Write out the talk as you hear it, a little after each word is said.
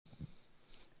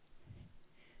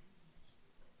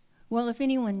Well, if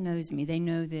anyone knows me, they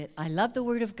know that I love the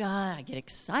Word of God. I get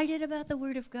excited about the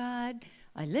Word of God.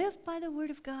 I live by the Word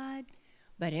of God.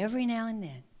 But every now and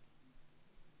then,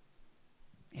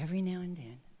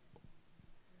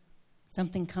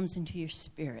 something comes into your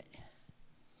spirit.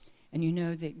 And you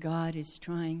know that God is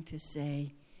trying to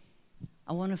say,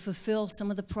 I want to fulfill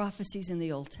some of the prophecies in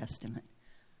the Old Testament.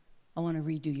 I want to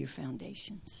redo your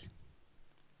foundations.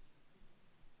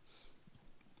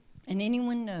 And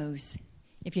anyone knows,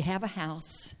 if you have a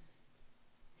house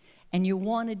and you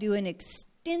want to do an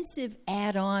extensive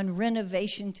add-on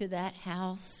renovation to that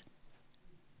house,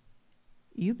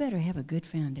 you better have a good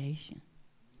foundation.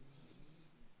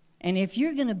 And if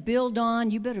you're going to build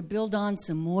on, you better build on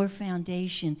some more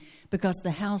foundation, because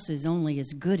the house is only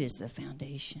as good as the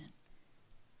foundation.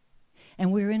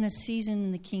 And we're in a season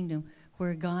in the kingdom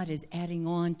where God is adding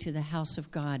on to the house of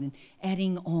God, and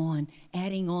adding on.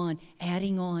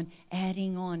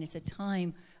 It's a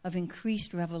time of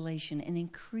increased revelation and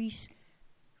increased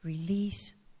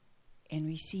release and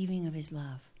receiving of His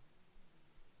love.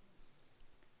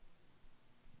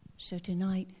 So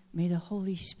tonight, may the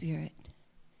Holy Spirit,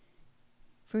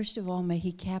 first of all, may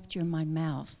He capture my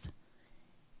mouth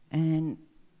and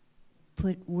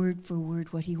put word for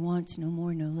word what He wants, no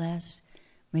more, no less.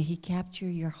 May He capture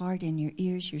your heart and your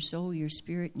ears, your soul, your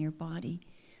spirit, and your body,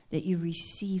 that you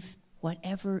receive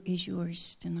whatever is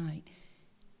yours tonight.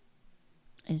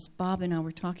 As Bob and I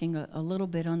were talking a little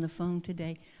bit on the phone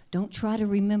today, don't try to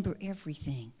remember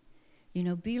everything. You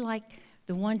know, be like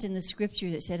the ones in the scripture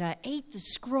that said, I ate the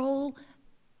scroll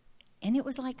and it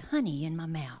was like honey in my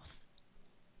mouth.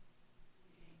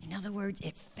 In other words,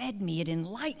 it fed me, it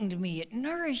enlightened me, it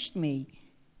nourished me.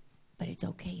 But it's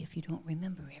okay if you don't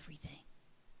remember everything.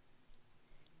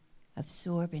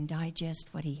 Absorb and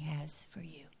digest what He has for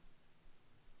you.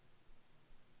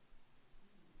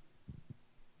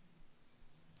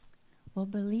 Well,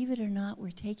 believe it or not,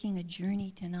 we're taking a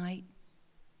journey tonight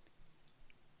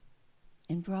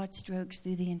in broad strokes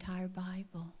through the entire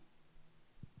Bible.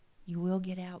 You will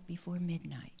get out before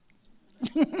midnight.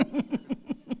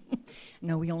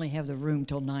 No, we only have the room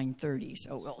till 9:30,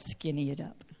 so we'll skinny it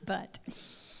up. But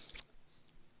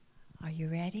are you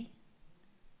ready?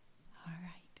 All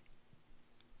right.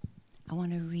 I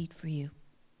want to read for you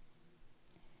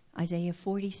Isaiah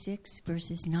 46,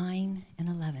 verses 9 and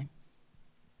 11.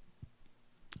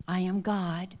 I am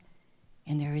God,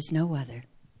 and there is no other.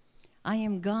 I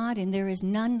am God, and there is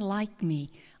none like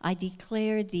me. I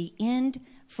declare the end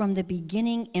from the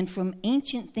beginning, and from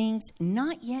ancient things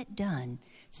not yet done,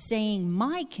 saying,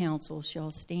 my counsel shall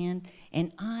stand,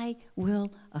 and I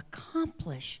will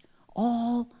accomplish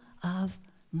all of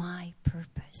my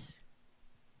purpose.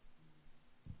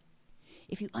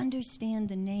 If you understand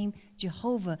the name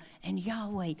Jehovah and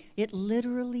Yahweh, it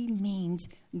literally means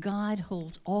God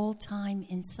holds all time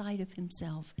inside of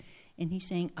Himself. And He's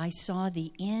saying, I saw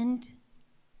the end.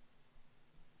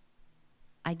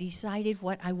 I decided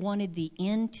what I wanted the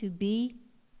end to be.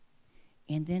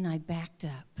 And then I backed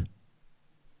up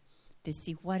to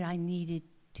see what I needed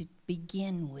to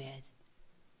begin with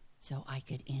so I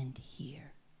could end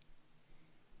here.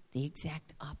 The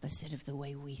exact opposite of the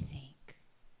way we think.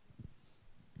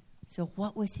 So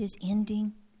what was His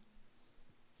ending?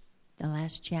 The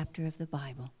last chapter of the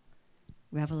Bible.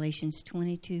 Revelations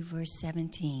 22, verse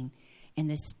 17. And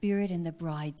the Spirit and the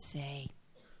bride say,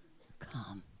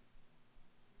 come.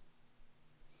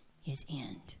 His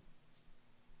end.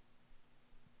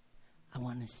 I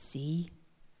want to see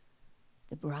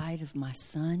the bride of my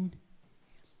Son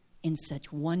in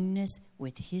such oneness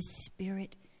with His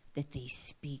Spirit that they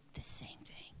speak the same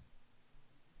thing.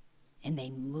 And they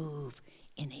move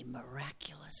in a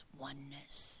miraculous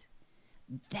oneness.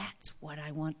 That's what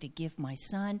I want to give my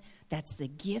son. That's the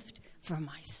gift for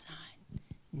my son.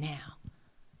 Now,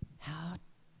 how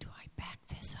do I back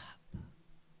this up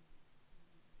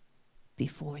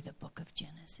before the book of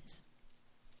Genesis?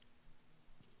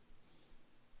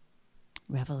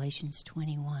 Revelations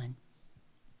 21.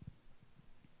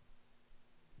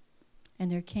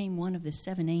 And there came one of the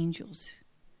 7 angels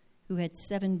who had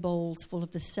 7 bowls full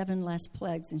of the 7 last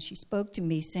plagues. And she spoke to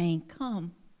me, saying,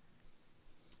 come,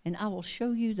 and I will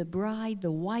show you the bride, the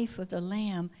wife of the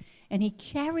Lamb. And He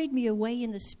carried me away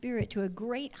in the Spirit to a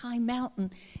great high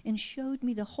mountain and showed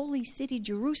me the holy city,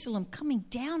 Jerusalem, coming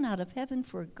down out of heaven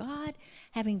for God,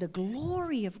 having the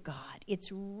glory of God, its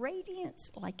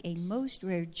radiance like a most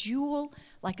rare jewel,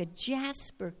 like a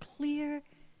jasper, clear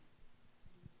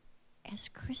as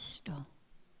crystal.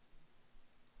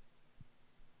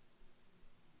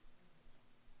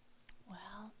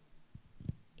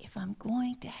 If I'm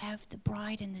going to have the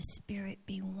bride and the Spirit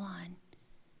be one,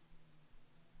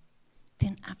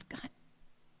 then I've got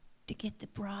to get the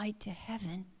bride to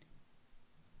heaven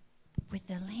with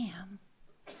the Lamb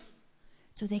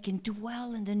so they can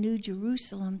dwell in the New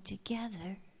Jerusalem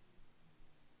together.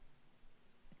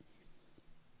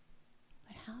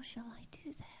 But how shall I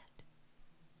do that?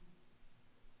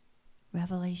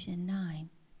 Revelation 9.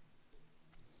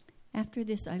 After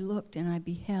this I looked, and I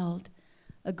beheld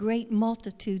a great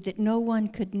multitude that no one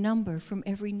could number, from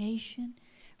every nation,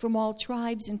 from all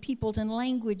tribes and peoples and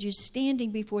languages,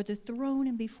 standing before the throne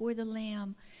and before the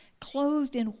Lamb,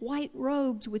 clothed in white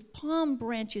robes with palm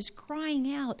branches,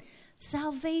 crying out,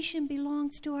 "Salvation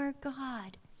belongs to our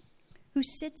God, who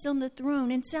sits on the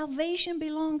throne, and salvation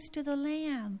belongs to the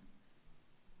Lamb."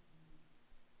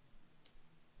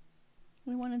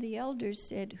 And one of the elders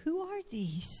said, "Who are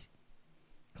these,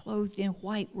 clothed in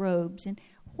white robes, and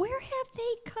where have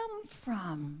they come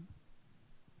from?"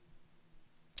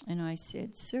 And I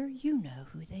said, "Sir, you know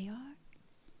who they are.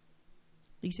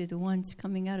 These are the ones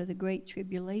coming out of the great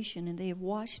tribulation, and they have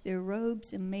washed their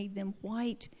robes and made them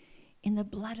white in the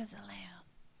blood of the Lamb."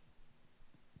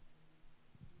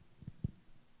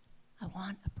 I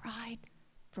want a bride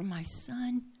for my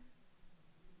son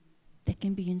that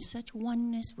can be in such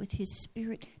oneness with his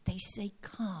Spirit. They say,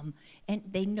 "Come."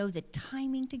 And they know the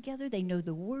timing together. They know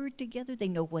the word together. They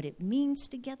know what it means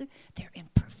together. They're in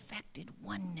perfected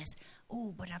oneness.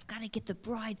 Oh, but I've got to get the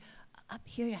bride up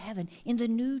here to heaven in the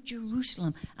New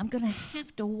Jerusalem. I'm going to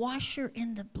have to wash her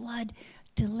in the blood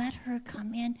to let her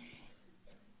come in.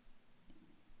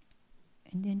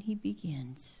 And then he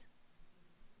begins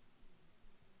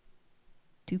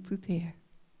to prepare.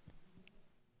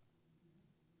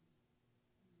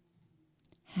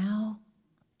 How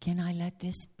can I let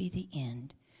this be the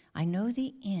end? I know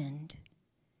the end.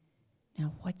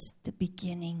 Now, what's the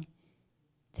beginning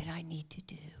that I need to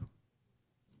do?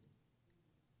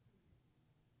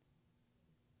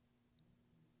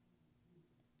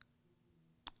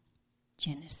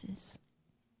 Genesis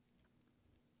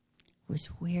was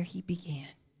where he began.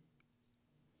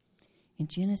 And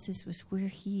Genesis was where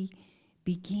he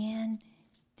began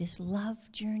this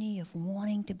love journey of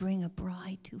wanting to bring a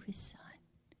bride to his son.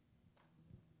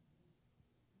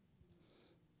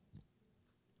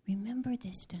 Remember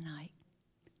this tonight.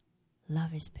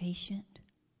 Love is patient.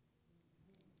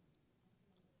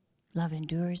 Love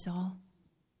endures all.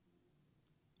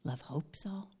 Love hopes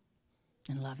all.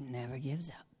 And love never gives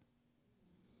up.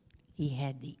 He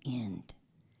had the end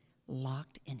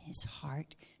locked in his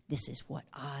heart. This is what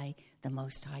I, the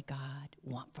Most High God,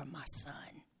 want from my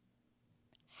son.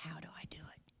 How do I do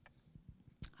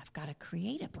it? I've got to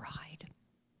create a bride.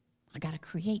 I got to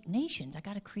create nations. I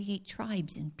got to create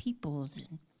tribes and peoples.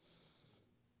 And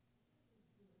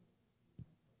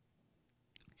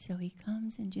so he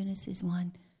comes in Genesis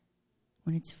 1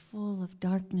 when it's full of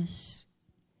darkness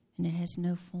and it has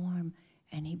no form,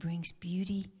 and he brings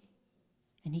beauty,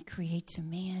 and he creates a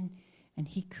man, and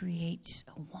he creates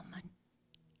a woman.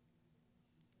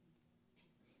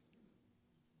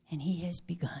 And he has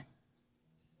begun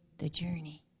the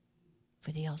journey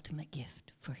for the ultimate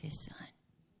gift for his son.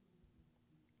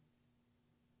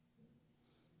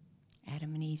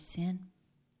 Adam and Eve sin.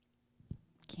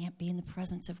 Can't be in the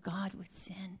presence of God with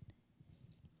sin.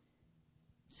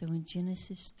 So in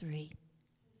Genesis 3,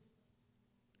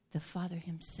 the Father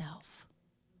himself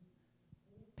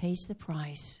pays the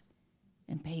price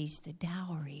and pays the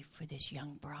dowry for this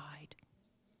young bride.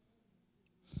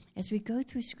 As we go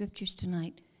through scriptures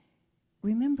tonight,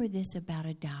 remember this about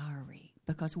a dowry,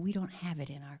 because we don't have it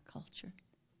in our culture.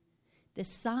 The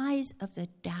size of the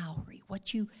dowry,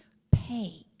 what you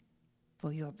pay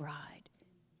for your bride,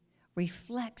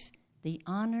 reflects the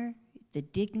honor, the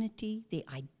dignity, the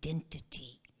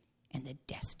identity, and the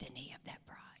destiny of that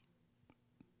bride.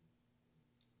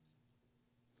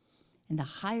 And the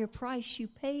higher price you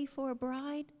pay for a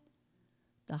bride,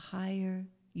 the higher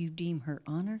you deem her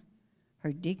honor,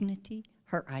 her dignity,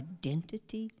 her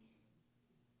identity,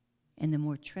 and the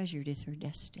more treasured is her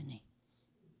destiny.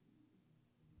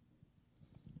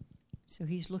 So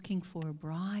he's looking for a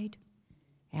bride.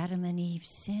 Adam and Eve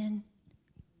sin.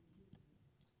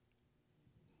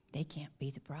 They can't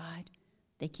be the bride.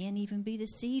 They can't even be the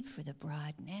seed for the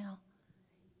bride now.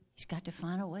 He's got to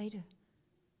find a way to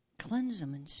cleanse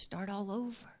them and start all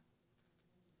over.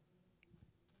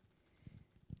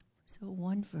 So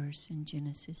one verse in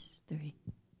Genesis 3.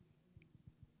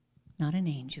 Not an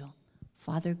angel.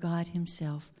 Father God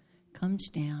himself comes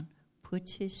down,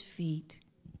 puts his feet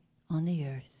on the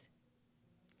earth,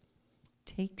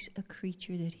 takes a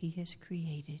creature that he has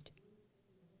created,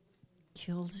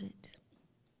 kills it,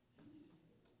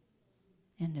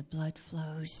 and the blood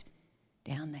flows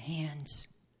down the hands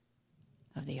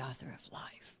of the author of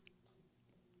life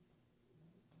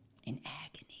in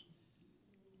agony.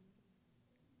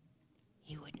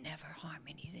 He would never harm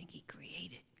anything he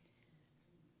created,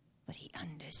 but he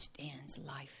understands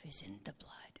life is in the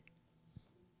blood.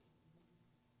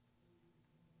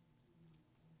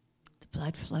 The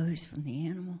blood flows from the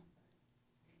animal,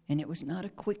 and it was not a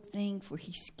quick thing, for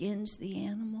he skins the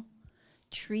animal,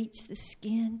 treats the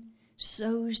skin,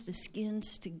 sews the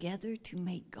skins together to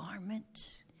make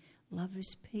garments. Love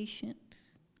is patient.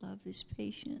 Love is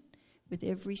patient. With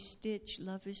every stitch,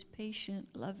 love is patient.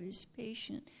 Love is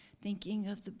patient. Thinking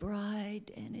of the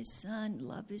bride and his son,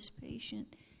 love is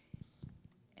patient.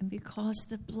 And because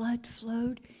the blood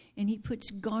flowed and he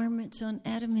puts garments on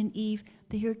Adam and Eve,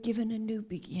 they are given a new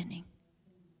beginning.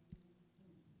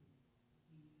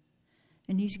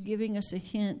 And he's giving us a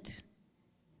hint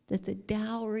that the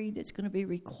dowry that's going to be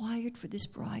required for this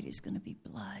bride is going to be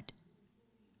blood.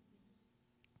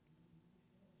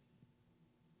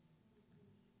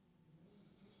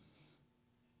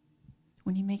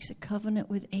 When he makes a covenant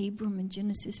with Abram in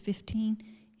Genesis 15,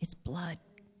 it's blood.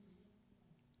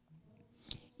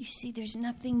 You see, there's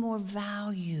nothing more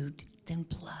valued than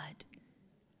blood.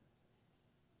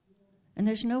 And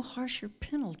there's no harsher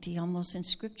penalty almost in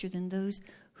Scripture than those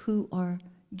who are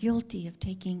guilty of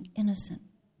taking innocent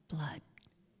blood.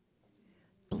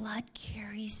 Blood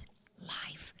carries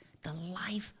life, the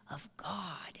life of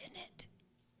God in it.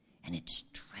 And it's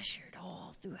treasured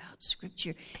all throughout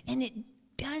Scripture. And it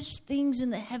does things in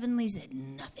the heavenlies that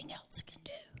nothing else can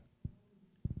do.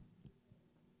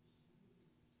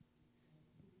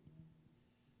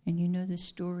 And you know the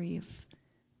story of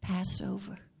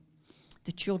Passover.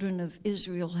 The children of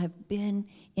Israel have been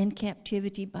in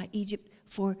captivity by Egypt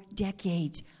for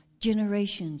decades,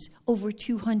 generations, over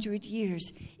 200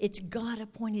 years. It's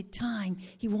God-appointed time.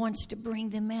 He wants to bring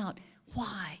them out.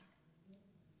 Why?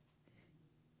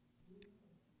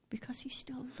 Because he's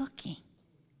still looking.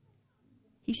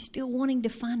 He's still wanting to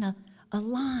find a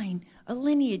line, a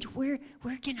lineage. Where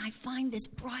can I find this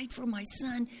bride for my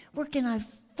son? Where can I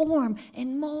form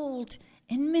and mold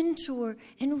and mentor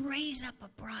and raise up a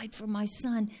bride for my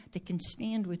son that can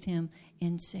stand with him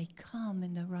and say, come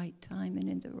in the right time and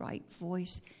in the right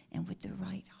voice and with the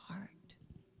right heart.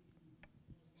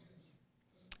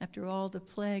 After all the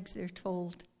plagues, they're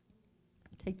told,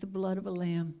 take the blood of a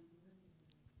lamb,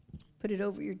 put it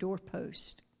over your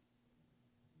doorpost.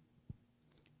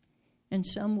 And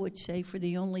some would say for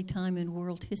the only time in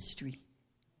world history,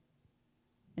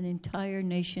 an entire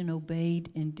nation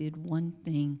obeyed and did one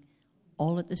thing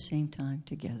all at the same time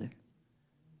together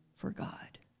for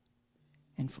God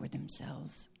and for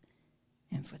themselves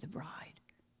and for the bride.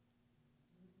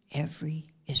 Every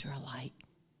Israelite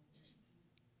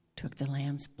took the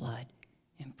lamb's blood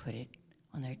and put it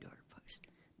on their doorpost.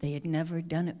 They had never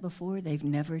done it before. They've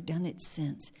never done it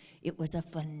since. It was a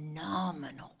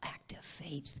phenomenal act of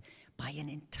faith by an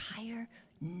entire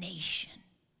nation.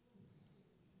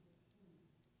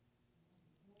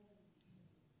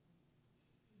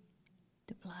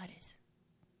 The blood is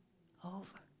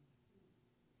over.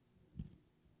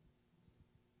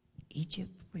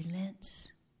 Egypt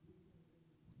relents.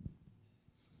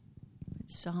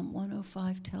 But Psalm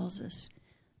 105 tells us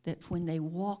that when they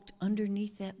walked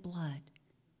underneath that blood,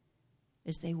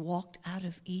 as they walked out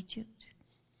of Egypt,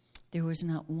 there was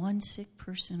not one sick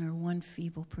person or one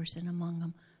feeble person among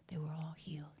them. They were all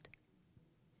healed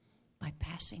by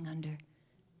passing under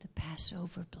the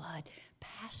Passover blood,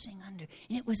 passing under.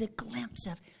 And it was a glimpse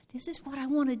of, this is what I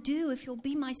want to do if you'll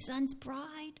be my son's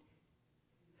bride.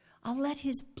 I'll let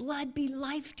his blood be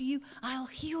life to you. I'll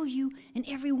heal you. And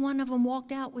every one of them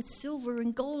walked out with silver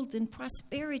and gold and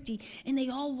prosperity. And they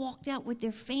all walked out with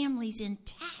their families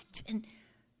intact. And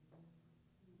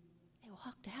they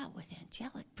walked out with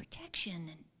angelic protection.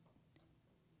 And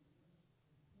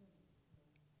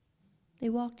they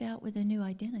walked out with a new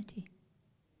identity.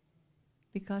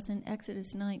 Because in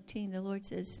Exodus 19, the Lord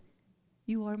says,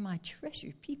 you are my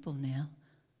treasured people now.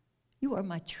 You are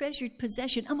my treasured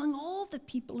possession among all the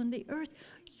people in the earth.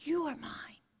 You are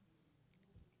mine.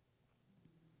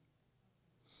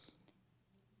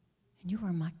 And you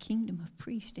are my kingdom of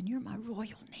priests, and you're my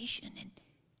royal nation, and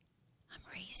I'm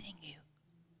raising you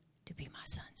to be my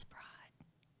son's bride.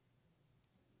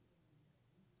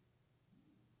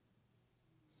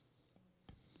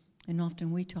 And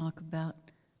often we talk about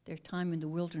their time in the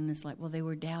wilderness like, well, they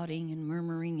were doubting and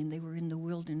murmuring, and they were in the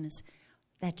wilderness.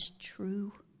 That's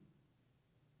true.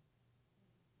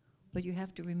 But you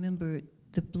have to remember,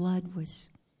 the blood was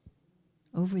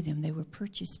over them. They were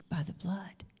purchased by the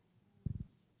blood.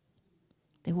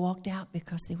 They walked out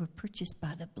because they were purchased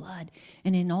by the blood.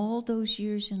 And in all those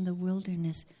years in the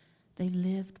wilderness, They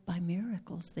lived by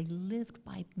miracles. They lived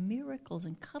by miracles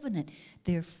and covenant.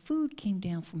 Their food came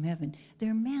down from heaven.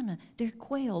 Their manna, their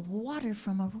quail, water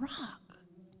from a rock.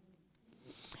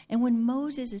 And when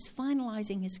Moses is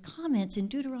finalizing his comments in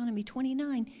Deuteronomy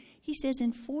 29, he says,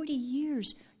 in 40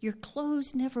 years, your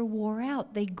clothes never wore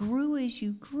out. They grew as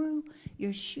you grew.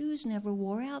 Your shoes never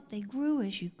wore out. They grew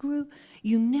as you grew.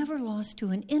 You never lost to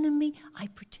an enemy. I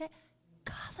protect.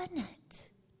 Covenant.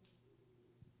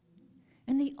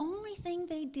 And the only thing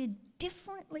they did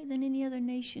differently than any other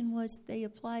nation was they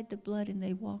applied the blood and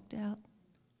they walked out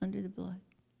under the blood.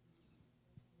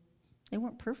 They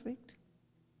weren't perfect,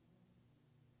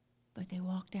 but they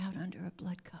walked out under a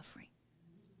blood covering.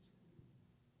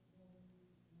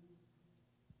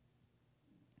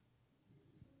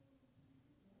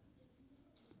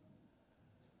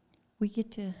 We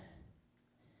get to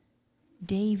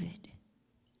David.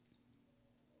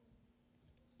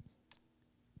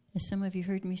 As some of you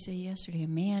heard me say yesterday, a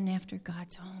man after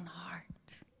God's own heart.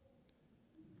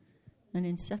 And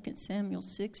in 2 Samuel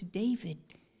 6, David,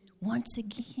 once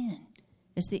again,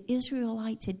 as the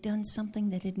Israelites had done something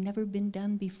that had never been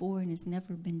done before and has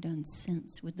never been done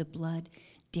since with the blood,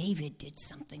 David did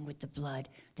something with the blood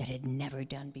that had never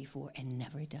done before and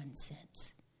never done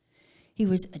since. He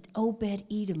was at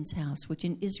Obed-Edom's house, which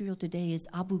in Israel today is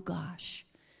Abu Ghosh,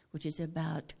 which is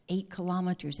about 8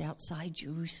 kilometers outside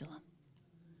Jerusalem.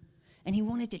 And he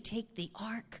wanted to take the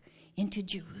ark into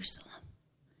Jerusalem.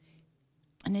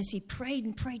 And as he prayed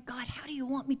and prayed, God, how do you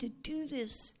want me to do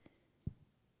this?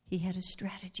 He had a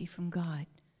strategy from God.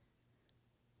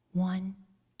 1,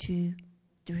 2,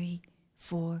 3,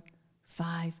 4,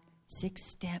 5, 6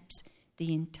 steps.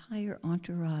 The entire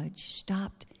entourage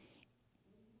stopped,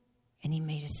 and he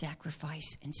made a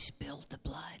sacrifice and spilled the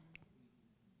blood.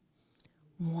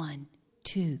 1,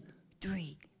 2,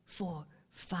 3, 4,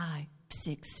 5,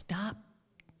 6. Stop.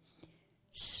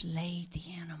 Slay the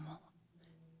animal.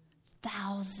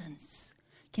 Thousands.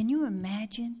 Can you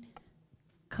imagine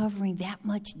covering that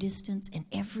much distance and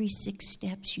every 6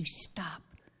 steps you stop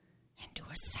and do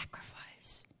a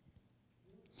sacrifice?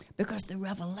 Because the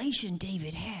revelation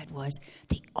David had was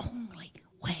the only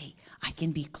way I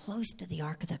can be close to the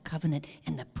Ark of the Covenant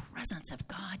and the presence of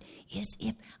God is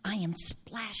if I am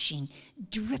splashing,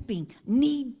 dripping,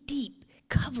 knee deep,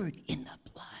 covered in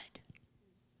the blood.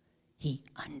 He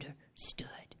understood.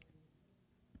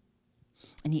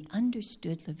 And he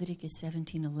understood Leviticus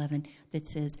 17:11 that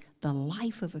says the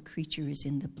life of a creature is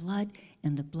in the blood,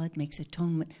 and the blood makes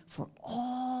atonement for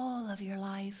all of your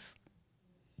life.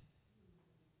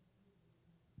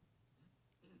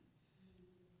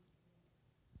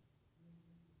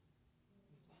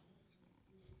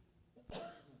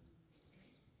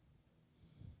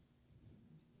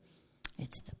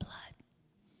 It's the blood.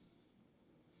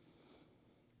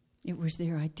 It was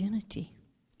their identity.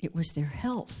 It was their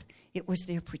health. It was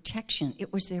their protection.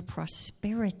 It was their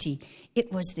prosperity.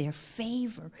 It was their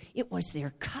favor. It was their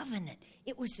covenant.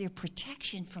 It was their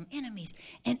protection from enemies.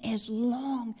 And as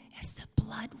long as the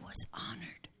blood was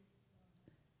honored,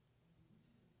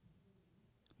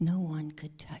 no one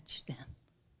could touch them.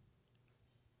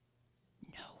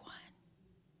 No one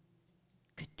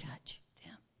could touch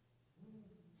them.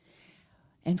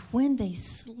 And when they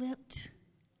slipped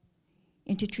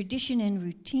into tradition and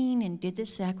routine and did the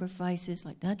sacrifices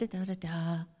like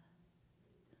da-da-da-da-da,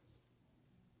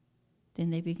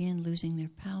 then they began losing their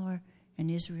power,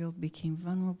 and Israel became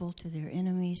vulnerable to their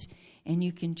enemies. And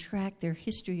you can track their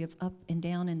history of up and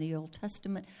down in the Old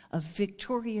Testament, of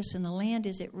victorious and the land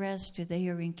is at rest to they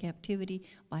are in captivity,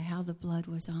 by how the blood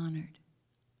was honored.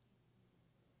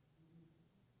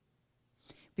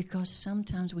 Because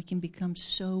sometimes we can become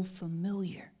so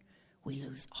familiar, we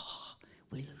lose awe.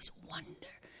 We lose wonder.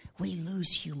 We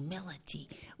lose humility.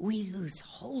 We lose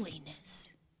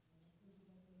holiness.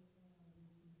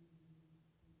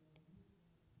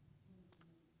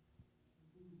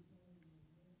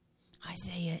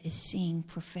 Isaiah is seeing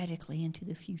prophetically into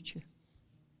the future.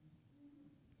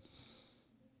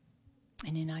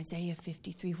 And in Isaiah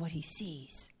 53, what he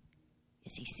sees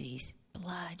is he sees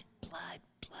blood, blood,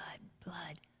 blood,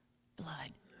 blood,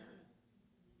 blood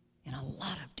in a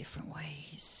lot of different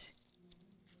ways.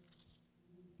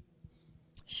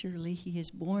 Surely he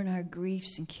has borne our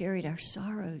griefs and carried our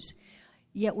sorrows.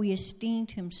 Yet we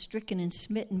esteemed him stricken and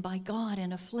smitten by God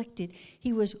and afflicted.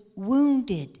 He was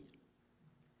wounded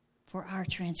for our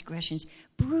transgressions,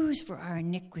 bruised for our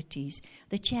iniquities.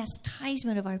 The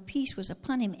chastisement of our peace was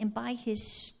upon him, and by his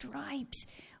stripes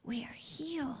we are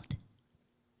healed.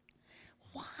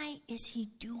 Why is he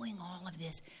doing all of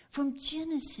this? From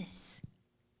Genesis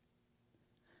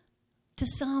to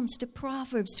Psalms, to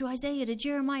Proverbs, to Isaiah, to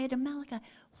Jeremiah, to Malachi.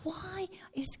 Why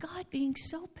is God being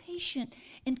so patient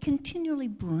and continually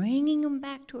bringing them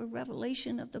back to a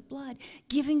revelation of the blood,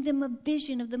 giving them a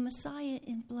vision of the Messiah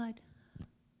in blood?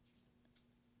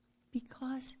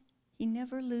 Because he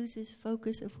never loses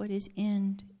focus of what his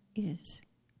end is.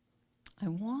 I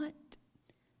want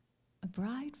a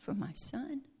bride for my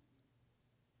son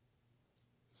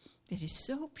that is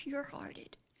so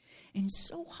pure-hearted and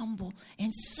so humble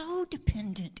and so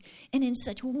dependent and in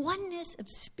such oneness of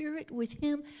spirit with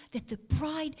him that the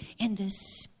bride and the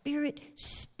spirit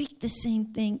speak the same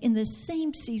thing in the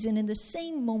same season, in the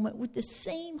same moment, with the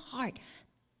same heart.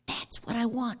 That's what I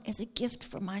want as a gift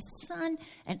for my son,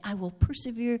 and I will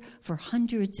persevere for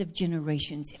hundreds of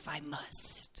generations if I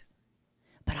must.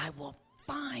 But I will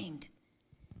find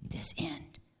this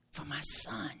end for my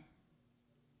son.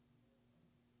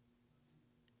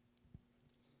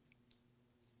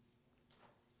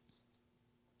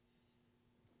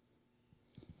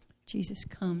 Jesus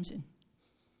comes and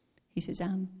he says,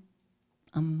 I'm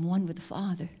one with the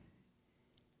Father.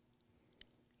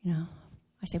 You know,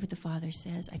 I say what the Father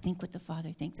says. I think what the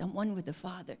Father thinks. I'm one with the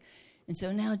Father. And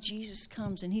so now Jesus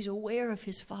comes and he's aware of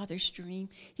his Father's dream.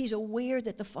 He's aware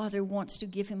that the Father wants to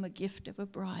give him a gift of a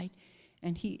bride.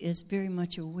 And he is very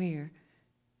much aware,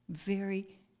 very,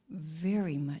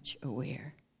 very much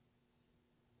aware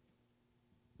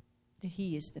that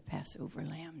he is the Passover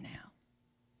lamb now.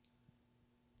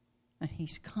 And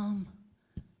he's come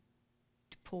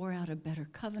to pour out a better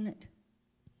covenant.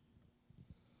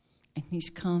 And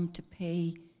he's come to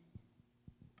pay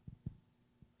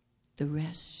the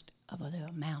rest of the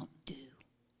amount due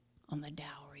on the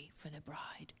dowry for the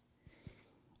bride.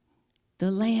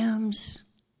 The lambs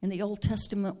in the Old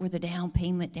Testament were the down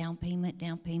payment.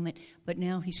 But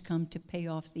now he's come to pay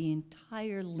off the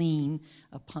entire lien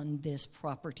upon this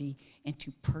property and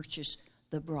to purchase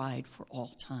the bride for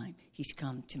all time. He's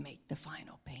come to make the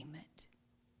final payment.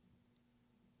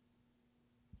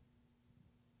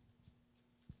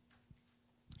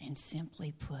 And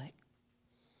simply put,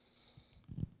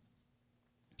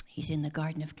 he's in the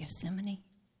Garden of Gethsemane.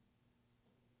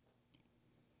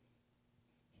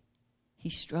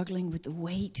 He's struggling with the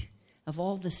weight of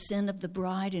all the sin of the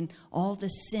bride and all the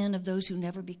sin of those who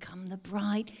never become the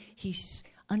bride. He's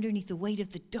underneath the weight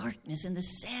of the darkness and the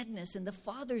sadness and the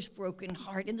Father's broken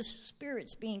heart and the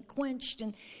Spirit's being quenched.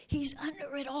 And he's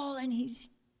under it all and he's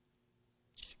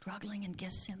struggling in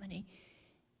Gethsemane.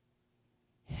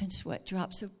 And sweat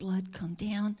drops of blood come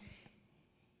down.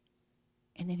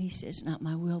 And then he says, not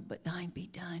my will, but thine be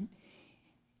done.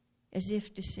 As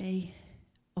if to say,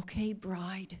 okay,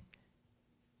 bride,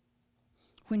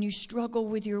 when you struggle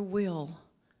with your will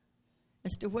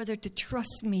as to whether to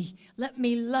trust me, let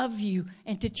me love you,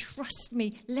 and to trust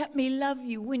me, let me love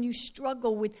you. When you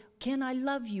struggle with, can I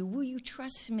love you? Will you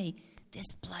trust me?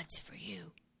 This blood's for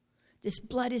you. This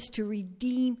blood is to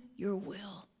redeem your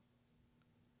will.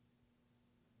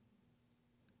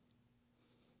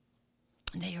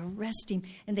 And they arrest him,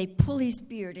 and they pull his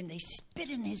beard, and they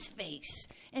spit in his face.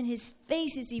 And his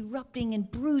face is erupting in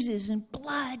bruises and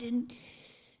blood. And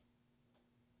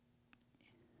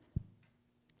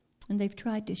they've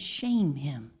tried to shame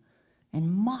him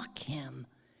and mock him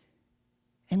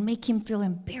and make him feel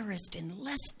embarrassed and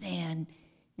less than.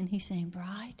 And he's saying,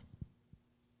 bride,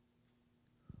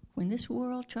 when this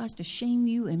world tries to shame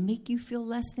you and make you feel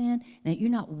less than, that you're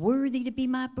not worthy to be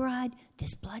my bride,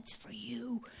 this blood's for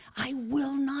you. I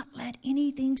will not let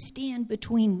anything stand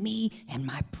between me and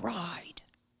my bride.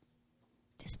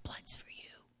 This blood's for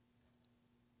you.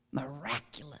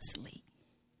 Miraculously,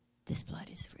 this blood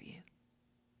is for you.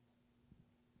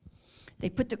 They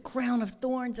put the crown of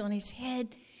thorns on his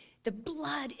head. The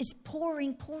blood is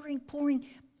pouring.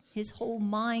 His whole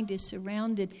mind is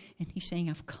surrounded. And he's saying,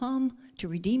 I've come to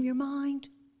redeem your mind.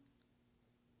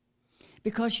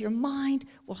 Because your mind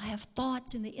will have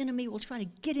thoughts, and the enemy will try to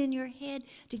get in your head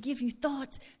to give you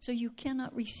thoughts, so you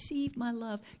cannot receive my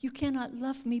love. You cannot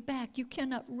love me back. You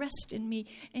cannot rest in me.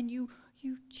 And you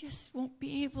just won't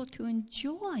be able to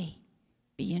enjoy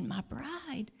being my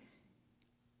bride.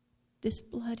 This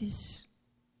blood is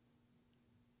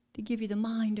to give you the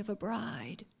mind of a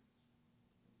bride.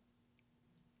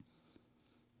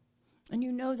 And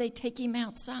you know, they take him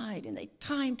outside and they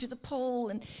tie him to the pole,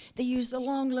 and they use the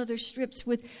long leather strips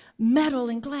with metal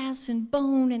and glass and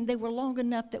bone, and they were long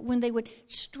enough that when they would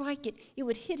strike it, it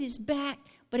would hit his back,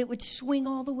 but it would swing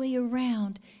all the way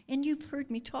around. And you've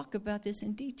heard me talk about this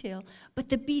in detail, but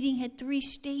the beating had 3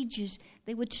 stages.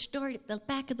 They would start at the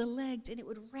back of the legs, and it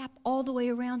would wrap all the way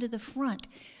around to the front.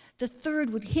 The third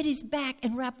would hit his back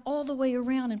and wrap all the way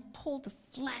around and pull the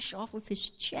flesh off of his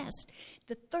chest.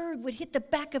 The third would hit the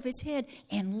back of his head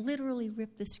and literally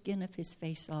rip the skin of his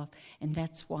face off. And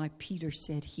that's why Peter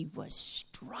said he was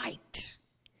striped.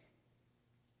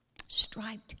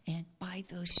 Striped, and by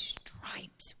those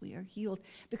stripes we are healed.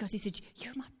 Because he said,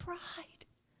 you're my bride.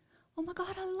 Oh my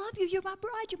God, I love you. You're my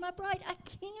bride. You're my bride. I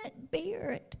can't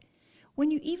bear it.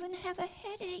 When you even have a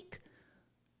headache,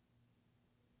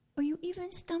 or you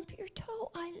even stump your toe,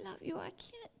 I love you. I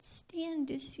can't stand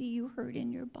to see you hurt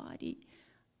in your body.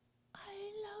 I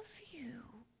love you.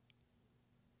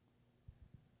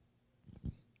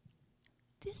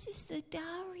 This is the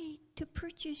dowry to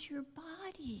purchase your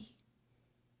body,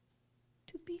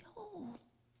 to be whole.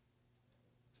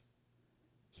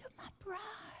 You're my bride.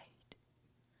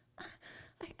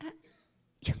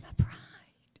 You're my bride.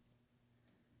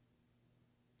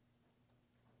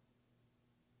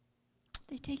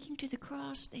 They take him to the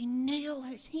cross. They nail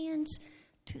his hands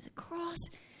to the cross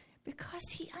because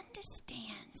he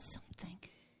understands something.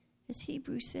 As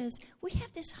Hebrews says, we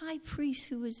have this high priest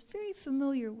who is very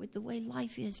familiar with the way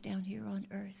life is down here on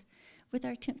earth, with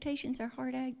our temptations, our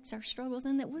heartaches, our struggles,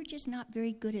 and that we're just not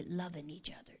very good at loving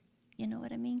each other. You know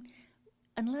what I mean?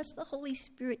 Unless the Holy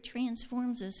Spirit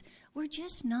transforms us, we're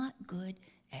just not good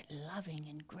at loving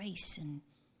and grace. And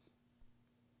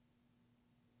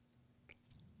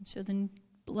so then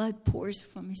blood pours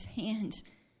from his hands.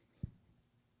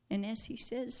 And as he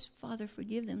says, Father,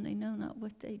 forgive them, they know not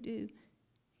what they do.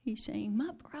 He's saying,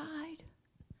 my bride,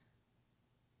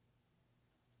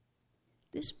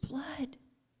 this blood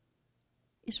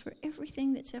is for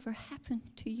everything that's ever happened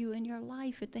to you in your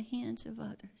life at the hands of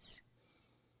others.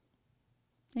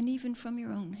 And even from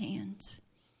your own hands.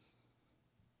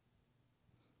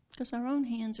 Because our own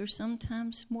hands are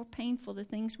sometimes more painful, the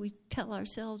things we tell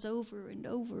ourselves over and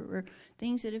over, or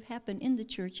things that have happened in the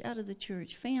church, out of the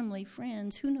church, family,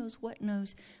 friends, who knows what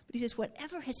knows. But he says,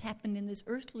 whatever has happened in this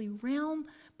earthly realm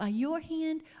by your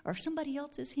hand or somebody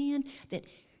else's hand that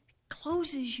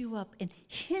closes you up and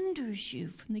hinders you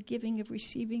from the giving of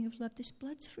receiving of love, this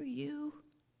blood's for you.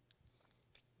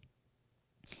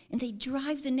 And they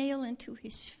drive the nail into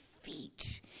his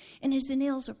feet. And as the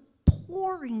nails are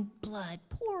pouring blood,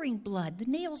 the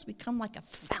nails become like a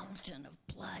fountain of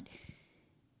blood.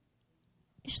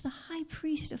 It's the high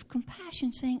priest of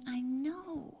compassion saying, I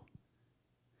know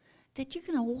that you're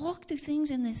going to walk through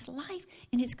things in this life,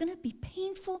 and it's going to be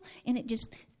painful, and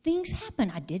things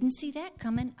happen. I didn't see that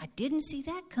coming.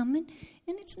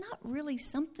 And it's not really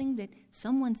something that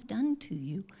someone's done to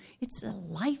you. It's a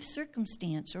life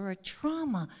circumstance or a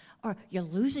trauma, or you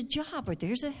lose a job, or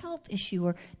there's a health issue,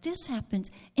 or this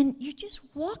happens, and you're just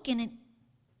walking it.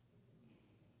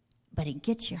 But it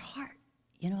gets your heart.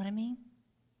 You know what I mean?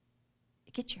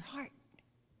 It gets your heart.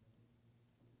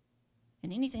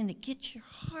 And anything that gets your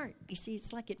heart, you see,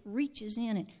 it's like it reaches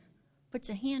in and puts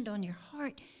a hand on your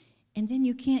heart, and then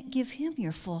you can't give him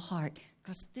your full heart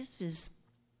because this is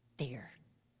there.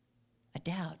 A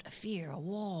doubt, a fear, a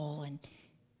wall. And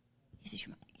he says,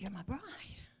 you're my bride.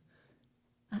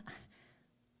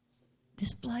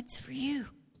 This blood's for you.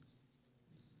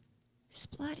 This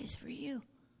blood is for you.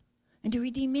 And to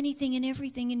redeem anything and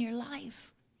everything in your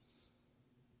life.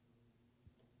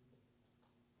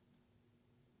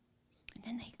 And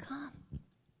then they come.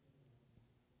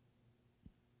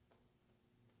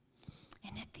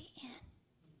 And at the end,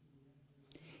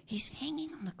 he's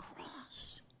hanging on the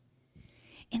cross.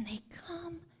 And they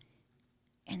come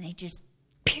and they just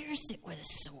pierce it with a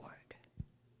sword.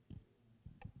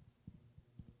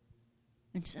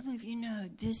 And some of you know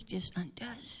this just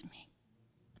undoes me.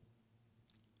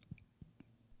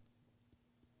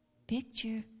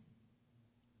 Picture.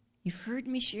 You've heard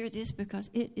me share this because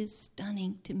it is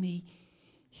stunning to me.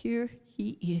 Here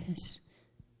he is.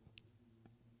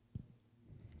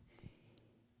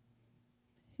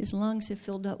 His lungs have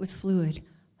filled up with fluid.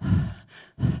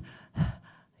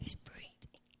 He's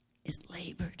breathing. He's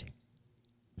labored.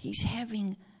 He's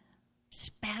having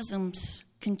spasms,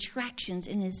 contractions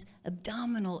in his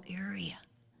abdominal area.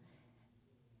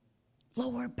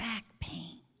 Lower back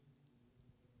pain.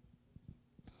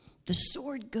 The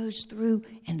sword goes through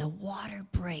and the water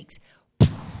breaks.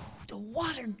 The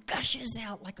water gushes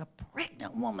out like a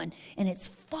pregnant woman, and it's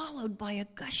followed by a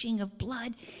gushing of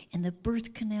blood, and the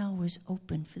birth canal was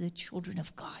open for the children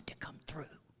of God to come through.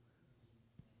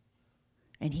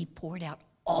 And he poured out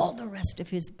all the rest of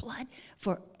his blood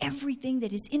for everything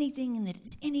that is anything and that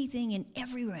is anything in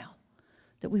every realm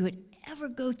that we would ever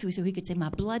go through, so he could say, my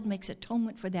blood makes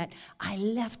atonement for that. I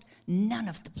left none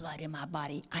of the blood in my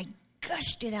body. I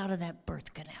gushed it out of that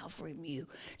birth canal for you,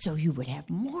 so you would have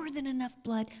more than enough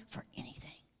blood for anything.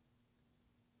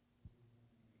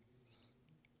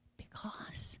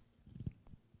 Because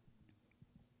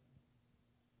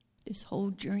This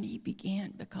whole journey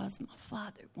began because my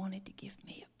Father wanted to give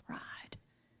me a bride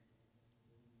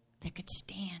that could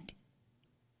stand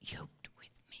yoked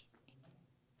with me.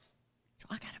 So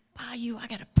I got to buy you. I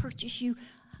got to purchase you.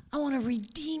 I want to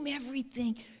redeem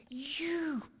everything.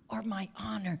 You are my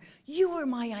honor. You are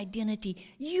my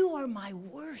identity. You are my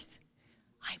worth.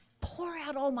 I pour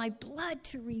out all my blood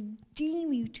to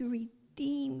redeem you, to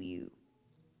redeem you.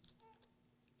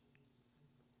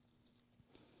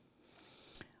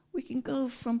 We can go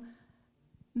from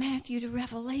Matthew to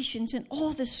Revelations and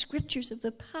all the scriptures of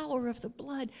the power of the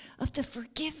blood, of the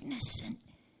forgiveness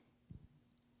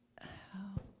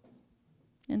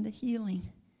and the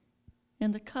healing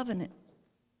and the covenant.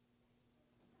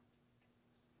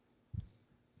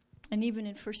 And even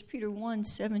in 1 Peter 1,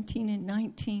 17 and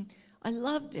 19, I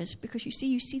love this because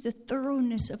you see the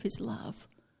thoroughness of his love.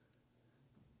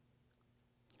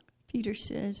 Peter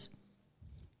says,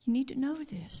 you need to know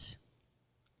this.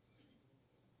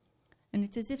 And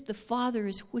it's as if the Father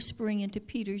is whispering into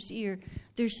Peter's ear,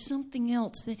 there's something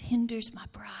else that hinders my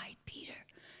bride, Peter.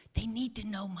 They need to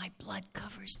know my blood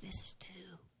covers this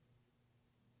too.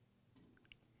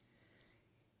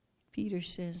 Peter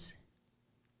says,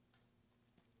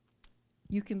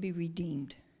 you can be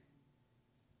redeemed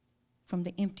from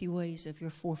the empty ways of your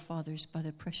forefathers by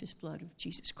the precious blood of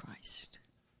Jesus Christ.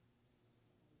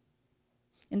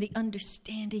 And the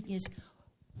understanding is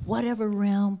whatever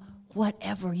realm,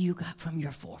 whatever you got from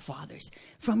your forefathers,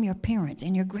 from your parents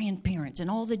and your grandparents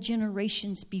and all the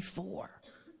generations before.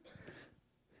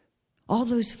 All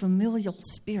those familial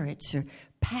spirits or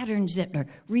patterns that are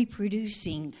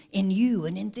reproducing in you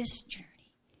and in this journey.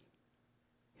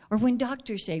 Or when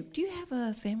doctors say, do you have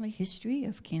a family history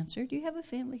of cancer? Do you have a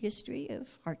family history of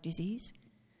heart disease?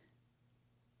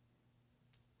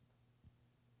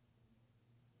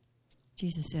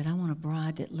 Jesus said, I want a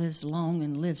bride that lives long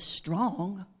and lives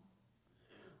strong.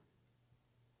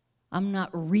 I'm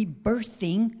not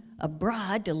rebirthing a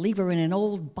bride to leave her in an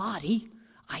old body.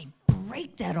 I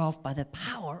break that off by the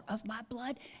power of my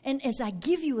blood. And as I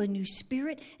give you a new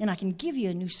spirit, and I can give you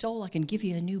a new soul, I can give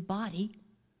you a new body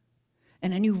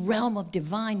and a new realm of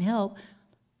divine help.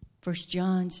 1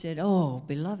 John said, oh,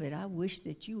 beloved, I wish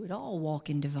that you would all walk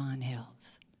in divine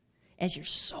health as your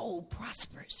soul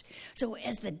prospers. So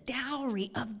as the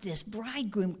dowry of this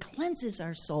bridegroom cleanses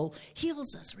our soul,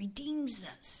 heals us, redeems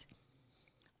us,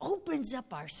 opens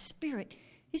up our spirit.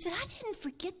 He said, I didn't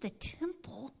forget the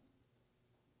temple.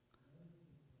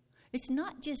 It's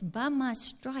not just by my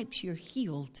stripes you're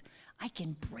healed. I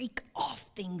can break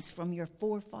off things from your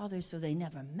forefathers so they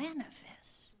never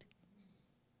manifest.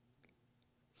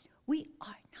 We are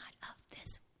not of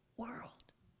this world.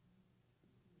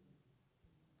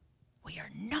 We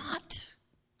are not.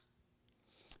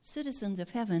 Citizens of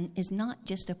heaven is not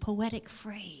just a poetic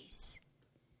phrase.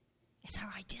 It's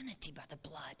our identity by the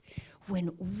blood.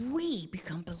 When we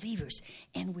become believers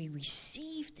and we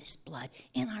receive this blood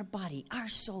in our body, our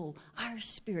soul, our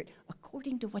spirit,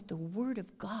 according to what the Word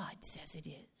of God says it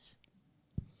is,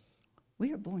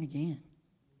 we are born again.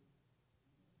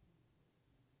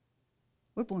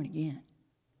 We're born again.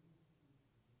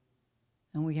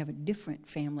 And we have a different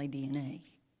family DNA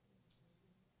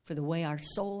for the way our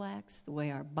soul acts, the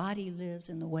way our body lives,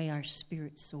 and the way our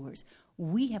spirit soars.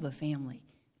 We have a family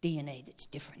DNA that's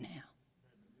different now.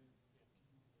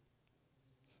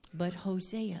 But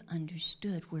Hosea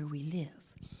understood where we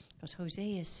live. Because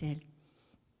Hosea said,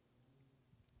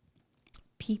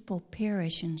 people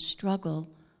perish and struggle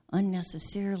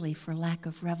unnecessarily for lack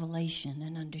of revelation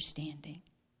and understanding.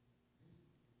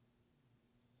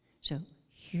 So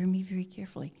hear me very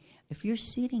carefully. If you're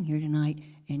sitting here tonight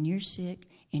and you're sick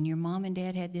and your mom and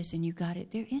dad had this and you got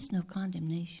it, there is no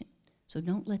condemnation. So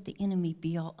don't let the enemy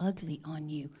be all ugly on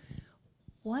you.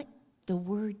 What the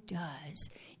Word does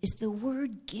is the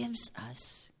Word gives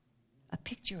us a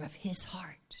picture of His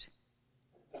heart.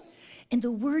 And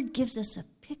the Word gives us a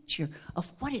picture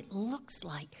of what it looks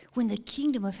like when the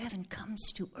kingdom of heaven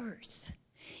comes to earth.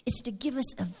 It's to give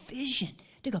us a vision,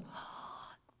 to go,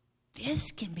 oh,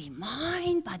 this can be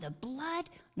mine by the blood,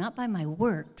 not by my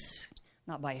works,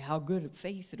 not by how good of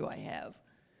faith do I have,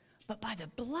 but by the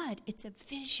blood. It's a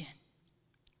vision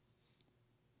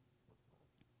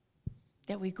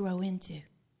that we grow into.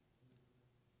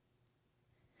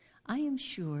 I am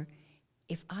sure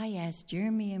if I asked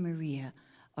Jeremy and Maria,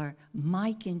 or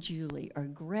Mike and Julie, or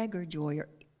Greg or Joy, or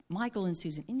Michael and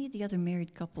Susan, any of the other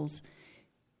married couples,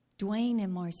 Dwayne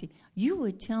and Marcy, you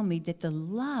would tell me that the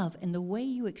love and the way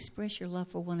you express your love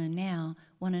for one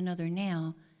another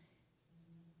now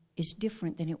is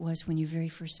different than it was when you very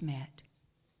first met.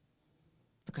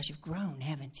 Because you've grown,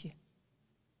 haven't you?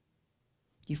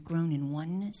 You've grown in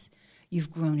oneness. You've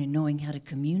grown in knowing how to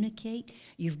communicate.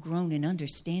 You've grown in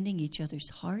understanding each other's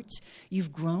hearts.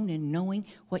 You've grown in knowing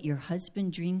what your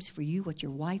husband dreams for you, what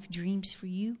your wife dreams for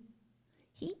you.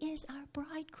 He is our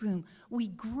bridegroom. We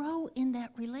grow in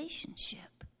that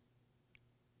relationship.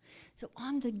 So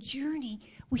on the journey,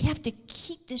 we have to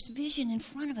keep this vision in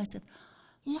front of us of,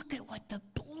 look at what the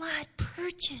blood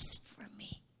purchased for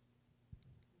me.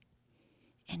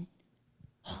 And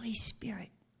Holy Spirit,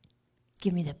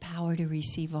 give me the power to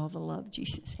receive all the love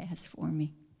Jesus has for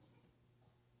me.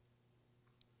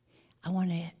 I want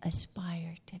to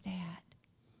aspire to that.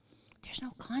 There's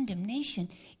no condemnation.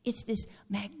 It's this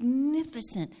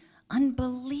magnificent,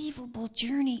 unbelievable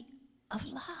journey of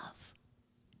love.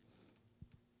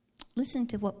 Listen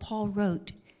to what Paul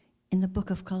wrote in the book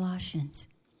of Colossians.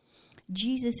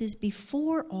 Jesus is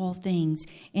before all things,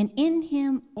 and in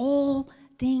him all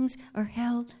things are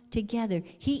held together.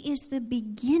 He is the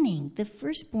beginning, the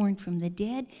firstborn from the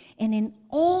dead, and in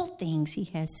all things he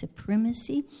has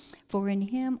supremacy. For in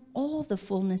him all the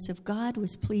fullness of God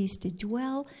was pleased to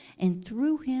dwell, and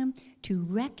through him to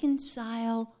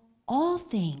reconcile all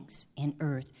things in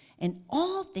earth and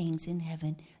all things in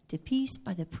heaven to peace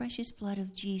by the precious blood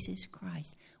of Jesus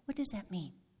Christ. What does that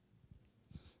mean?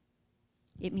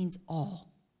 It means all.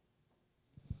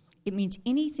 It means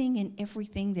anything and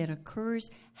everything that occurs,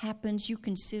 happens, you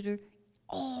consider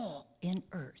all in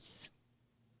earth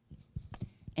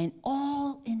and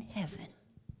all in heaven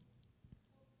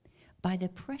by the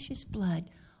precious blood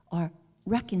are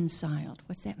reconciled.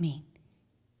 What's that mean?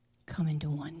 Come into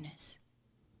oneness.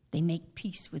 They make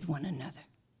peace with one another.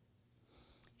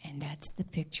 And that's the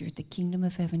picture. The kingdom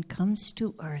of heaven comes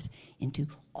to earth into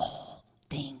all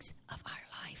things of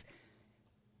our life.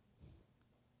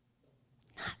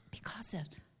 Not because of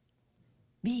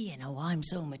me and, oh, I'm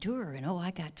so mature and, oh,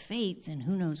 I got faith and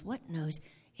who knows what knows.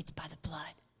 It's by the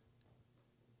blood.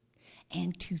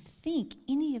 And to think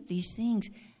any of these things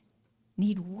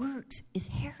need works is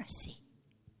heresy.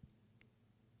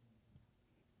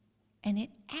 And it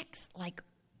acts like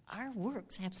our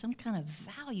works have some kind of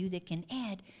value that can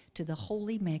add to the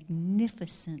holy,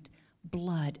 magnificent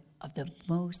blood of the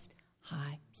Most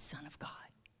High Son of God.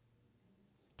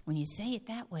 When you say it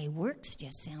that way, works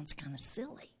just sounds kind of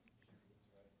silly.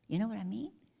 You know what I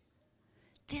mean?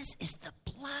 This is the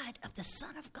blood of the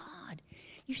Son of God.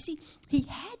 You see, he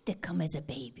had to come as a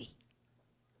baby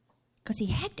because he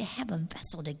had to have a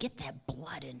vessel to get that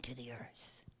blood into the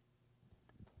earth.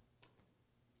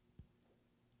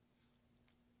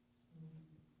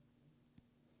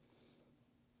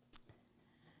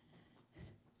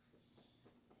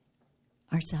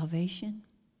 Our salvation,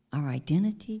 our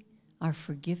identity, our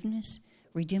forgiveness,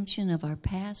 redemption of our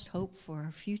past, hope for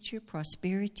our future,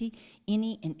 prosperity,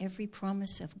 any and every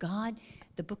promise of God.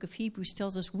 The book of Hebrews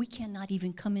tells us we cannot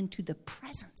even come into the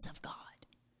presence of God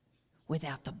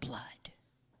without the blood.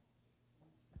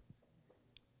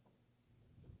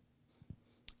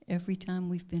 Every time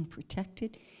we've been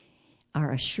protected,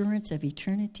 our assurance of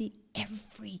eternity,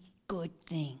 every good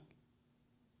thing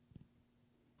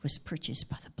was purchased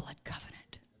by the blood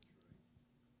covenant.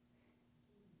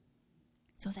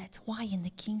 So that's why in the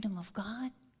kingdom of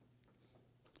God,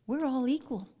 we're all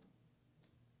equal.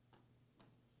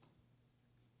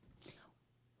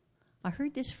 I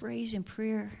heard this phrase in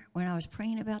prayer when I was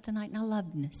praying about tonight, and I love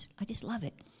this. I just love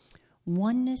it.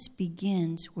 Oneness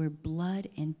begins where blood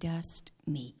and dust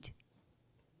meet.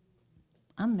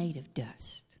 I'm made of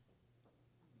dust,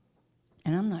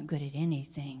 and I'm not good at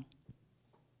anything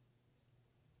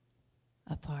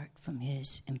apart from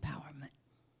his empowerment.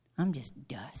 I'm just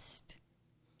dust.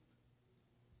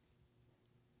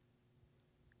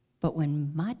 But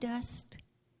when my dust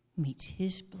meets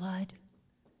his blood,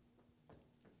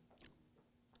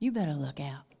 you better look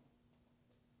out.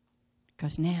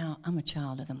 Because now I'm a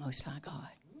child of the Most High God.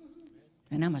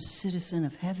 And I'm a citizen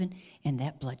of heaven, and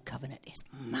that blood covenant is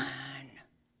mine.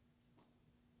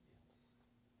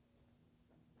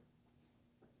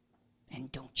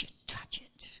 And don't you touch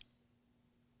it.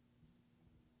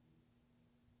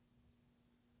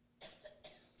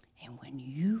 And when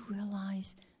you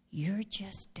realize you're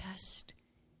just dust,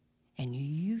 and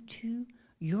you too,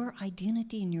 your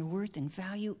identity and your worth and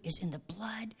value is in the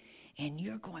blood, and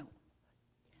you're going,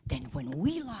 then when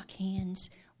we lock hands,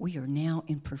 we are now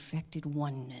in perfected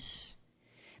oneness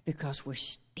because we're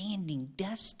standing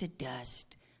dust to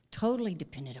dust, totally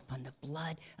dependent upon the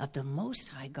blood of the Most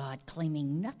High God,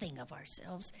 claiming nothing of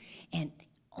ourselves, and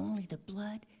only the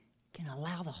blood can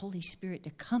allow the Holy Spirit to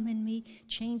come in me,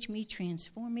 change me,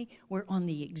 transform me. We're on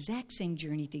the exact same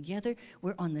journey together.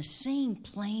 We're on the same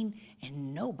plane,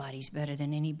 and nobody's better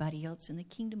than anybody else in the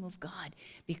kingdom of God,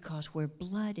 because where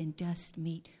blood and dust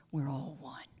meet, we're all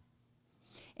one.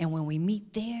 And when we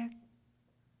meet there,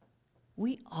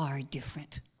 we are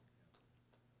different.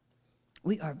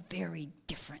 We are very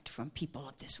different from people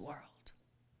of this world.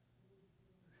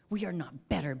 We are not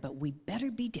better, but we better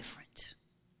be different.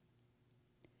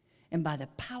 And by the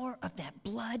power of that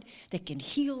blood that can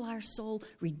heal our soul,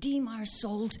 redeem our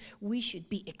souls, we should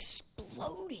be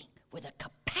exploding with a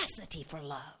capacity for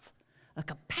love, a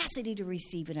capacity to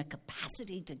receive, and a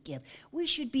capacity to give. We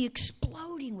should be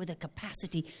exploding with a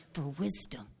capacity for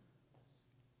wisdom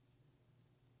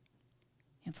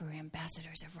and for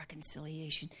ambassadors of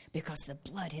reconciliation, because the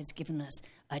blood has given us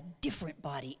a different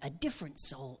body, a different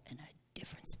soul, and a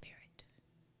different spirit.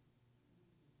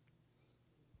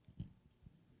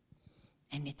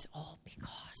 And it's all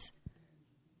because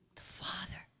the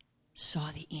Father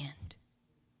saw the end.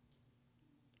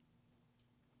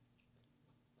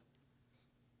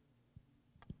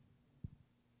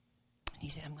 And he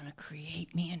said, I'm going to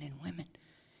create men and women,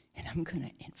 and I'm going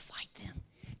to invite them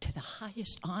to the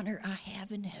highest honor I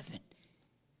have in heaven.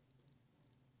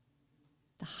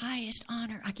 The highest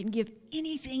honor I can give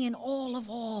anything in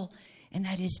all, and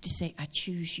that is to say, I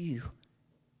choose you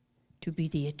to be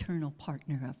the eternal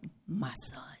partner of my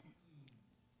Son.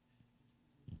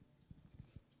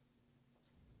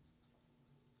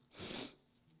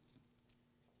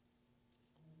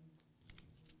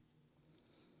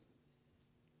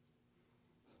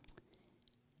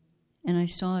 And I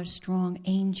saw a strong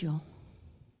angel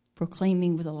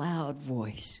proclaiming with a loud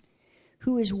voice,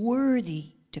 "Who is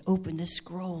worthy to open the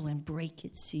scroll and break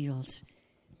its seals?"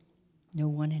 No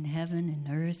one in heaven and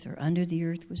earth or under the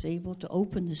earth was able to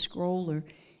open the scroll or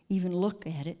even look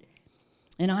at it.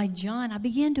 And I, John, I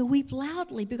began to weep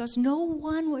loudly because no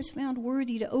one was found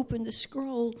worthy to open the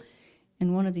scroll.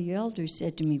 And one of the elders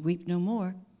said to me, "Weep no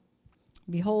more.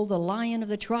 Behold, the Lion of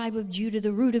the tribe of Judah,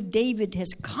 the Root of David,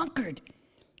 has conquered,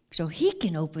 so he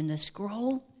can open the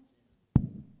scroll."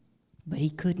 But he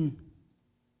couldn't.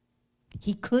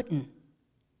 He couldn't.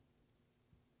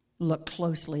 Look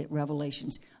closely at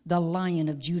Revelations. The Lion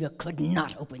of Judah could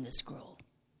not open the scroll.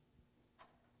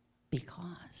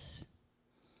 Because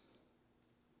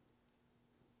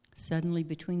suddenly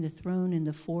between the throne and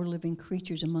the four living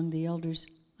creatures among the elders,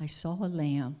 I saw a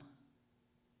lamb,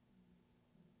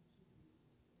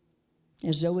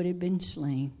 as though it had been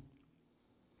slain.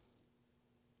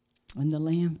 And the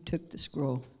lamb took the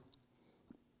scroll.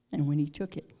 And when he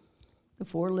took it, the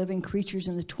four living creatures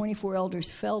and the 24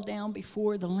 elders fell down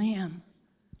before the Lamb.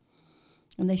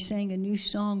 And they sang a new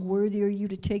song, "Worthy are you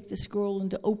to take the scroll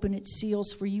and to open its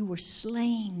seals, for you were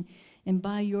slain, and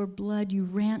by your blood you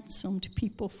ransomed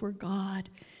people for God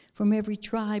from every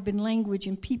tribe and language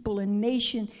and people and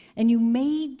nation, and you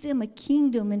made them a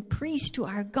kingdom and priests to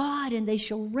our God, and they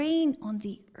shall reign on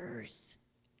the earth."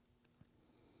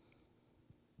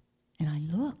 And I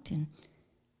looked, and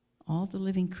all the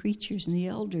living creatures and the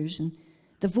elders and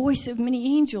the voice of many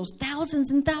angels,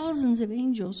 thousands and thousands of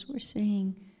angels, were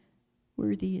saying,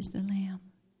 "Worthy is the Lamb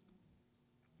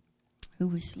who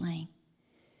was slain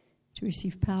to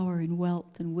receive power and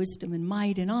wealth and wisdom and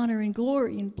might and honor and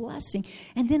glory and blessing."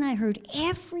 And then I heard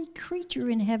every creature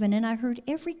in heaven, and I heard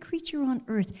every creature on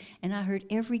earth, and I heard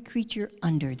every creature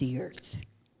under the earth.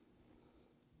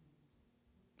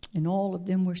 And all of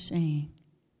them were saying,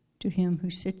 "To him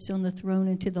who sits on the throne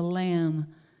and to the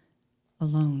Lamb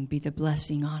alone be the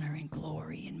blessing, honor, and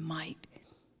glory and might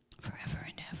forever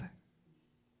and ever."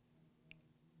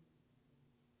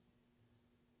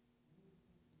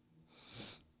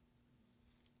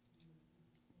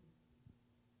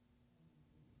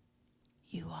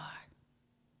 You are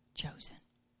chosen.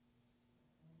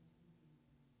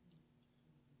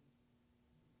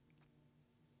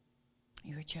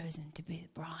 You are chosen to be the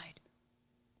bride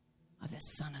of the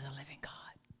Son of the living God.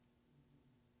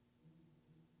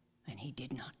 And he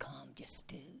did not come just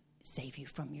to save you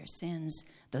from your sins,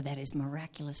 though that is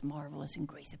miraculous, marvelous, and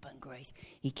grace upon grace.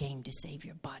 He came to save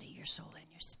your body, your soul, and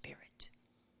your spirit.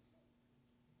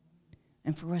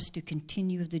 And for us to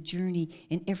continue the journey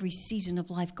in every season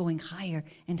of life, going higher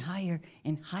and higher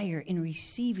and higher in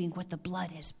receiving what the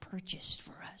blood has purchased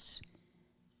for us.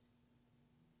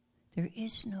 There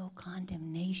is no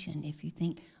condemnation if you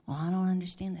think, "Well, I don't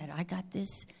understand that. I got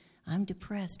this, I'm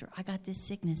depressed, or I got this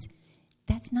sickness."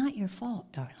 That's not your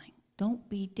fault, darling. Don't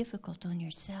be difficult on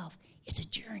yourself. It's a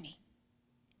journey.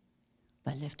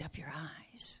 But lift up your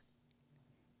eyes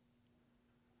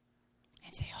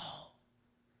and say, "Oh,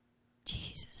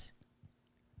 Jesus,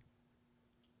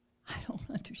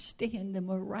 understand the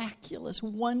miraculous,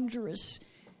 wondrous,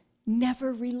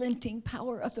 never-relenting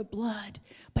power of the blood.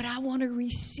 But I want to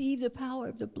receive the power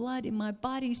of the blood in my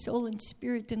body, soul, and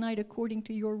spirit tonight according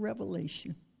to your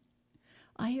revelation.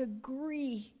 I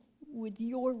agree with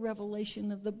your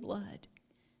revelation of the blood.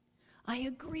 I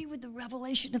agree with the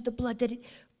revelation of the blood, that it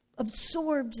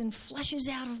absorbs and flushes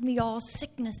out of me all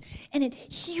sickness, and it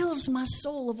heals my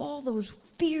soul of all those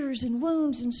fears and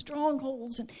wounds and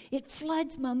strongholds, and it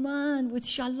floods my mind with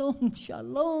shalom,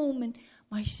 shalom, and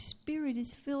my spirit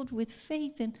is filled with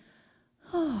faith and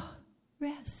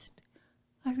rest.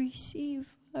 I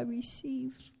receive. I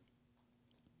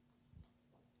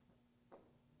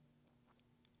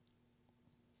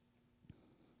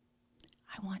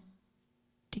want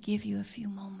to give you a few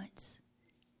moments.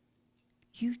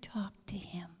 You talk to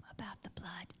him about the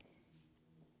blood,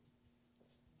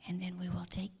 and then we will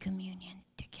take communion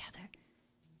together.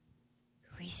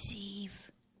 Receive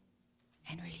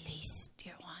and release,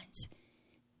 dear ones,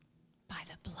 by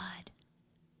the blood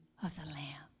of the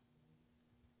Lamb.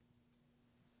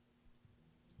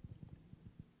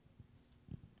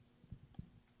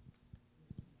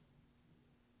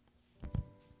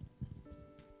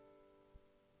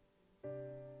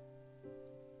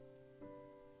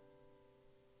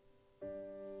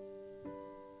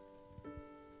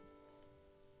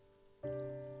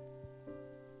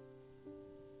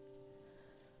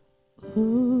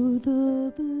 Oh,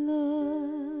 the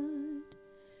blood,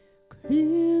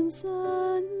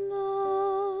 crimson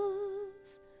love,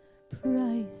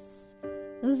 price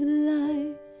of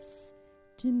life's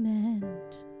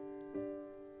demand.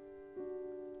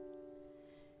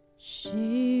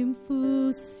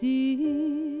 Shameful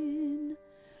sin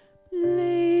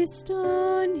placed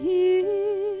on him,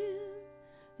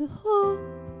 the hope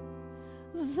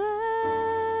of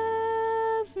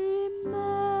every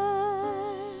man.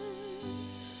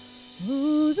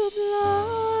 Oh, the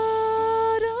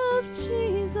blood of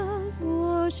Jesus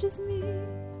washes me.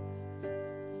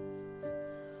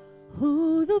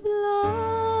 Oh, the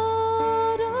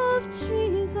blood of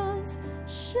Jesus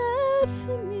shed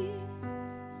for me.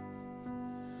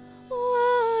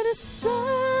 What a sacrifice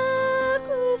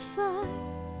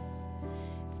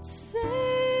that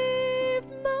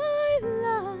saved my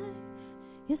life.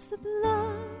 Yes, the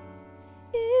blood,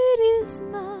 it is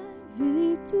my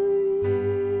victory.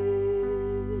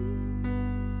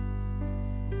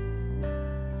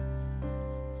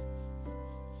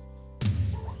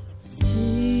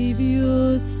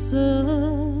 Savior,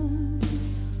 Son,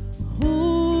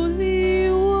 Holy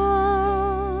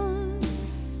One,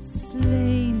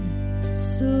 slain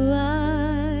so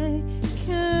I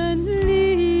can live.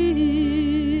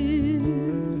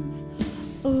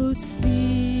 Oh,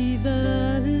 see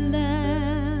the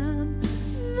Lamb,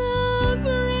 the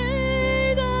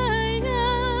great I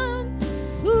am,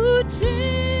 who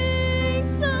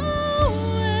takes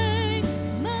away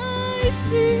my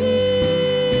sin.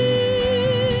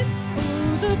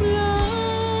 Oh, the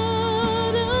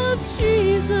blood of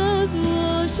Jesus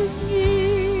washes me.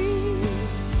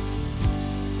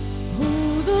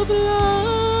 Oh, the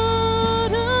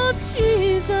blood of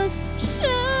Jesus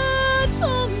shed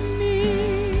for me.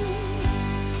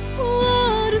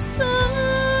 What a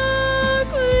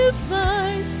sacrifice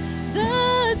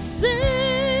that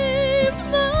saved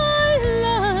my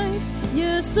life.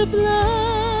 Yes, the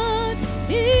blood,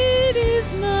 it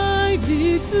is my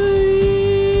victory.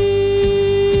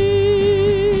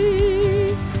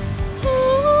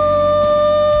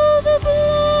 Oh, the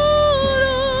blood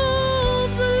of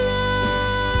the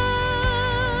Lamb.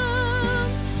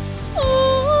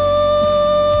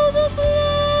 Oh, the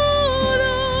blood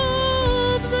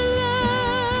of the Lamb.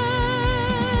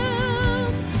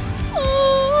 Oh,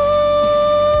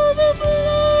 the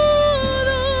blood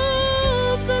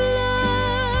of the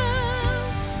Lamb.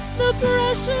 The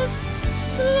precious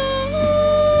blood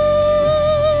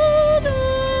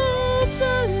of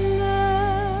the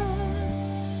Lamb.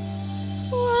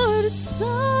 What a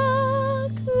sacrifice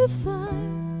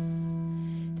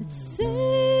that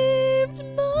saved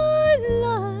my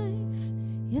life.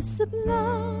 Yes, the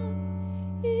blood,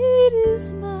 it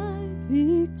is my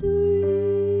victory.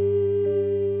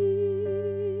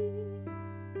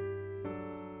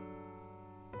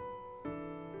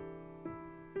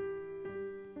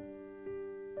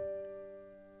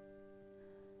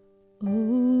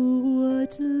 Oh,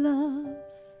 what love,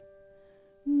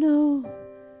 no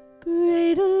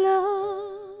greater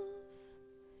love,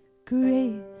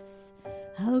 grace,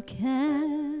 how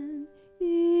can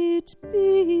it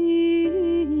be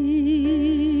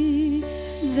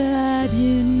that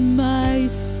in my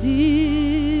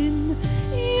sin,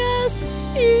 yes,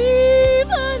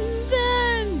 even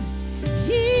then,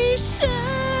 he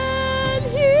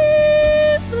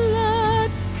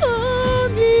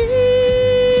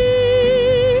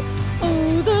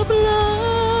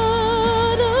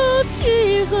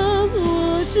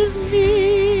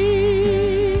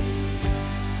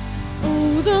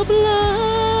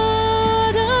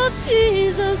blood of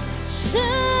Jesus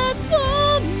shed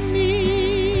for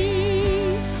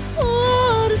me.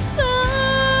 What a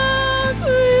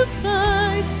sacrifice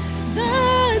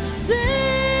that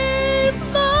saved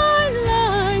my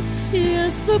life.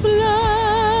 Yes, the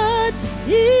blood,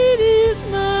 it is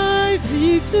my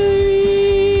victory.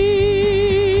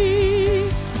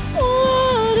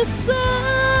 What a sacrifice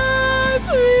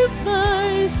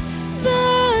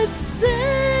that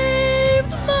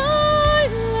saved my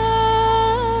life.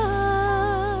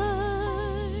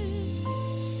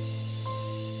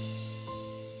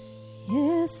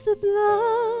 Yes, the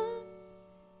blood,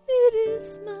 it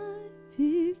is my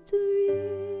victory.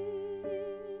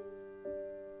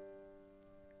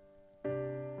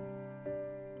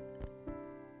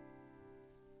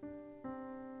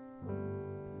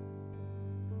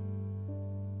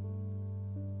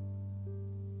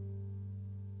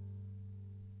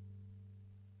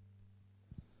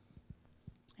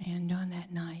 And on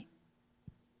that night,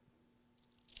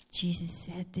 Jesus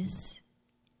said, "This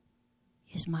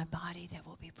is my body that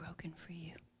will be broken for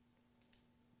you."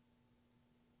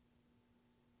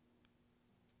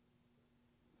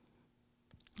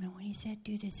 And when he said,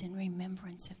 "Do this in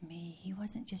remembrance of me," he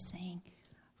wasn't just saying,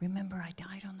 "Remember, I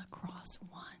died on the cross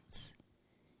once."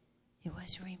 It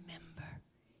was, "Remember,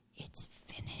 it's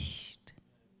finished.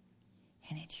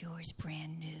 And it's yours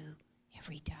brand new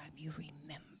every time you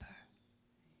remember."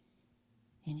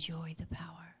 Enjoy the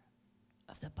power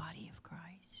of the body of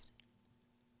Christ.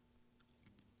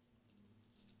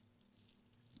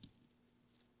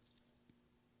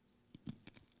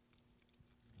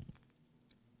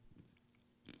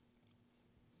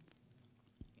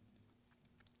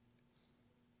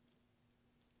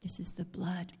 This is the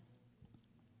blood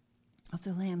of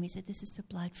the Lamb. He said, "This is the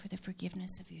blood for the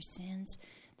forgiveness of your sins.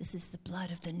 This is the blood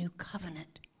of the new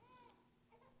covenant.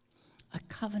 A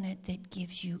covenant that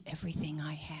gives you everything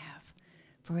I have.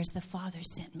 For as the Father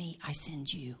sent me, I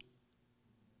send you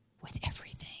with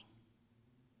everything."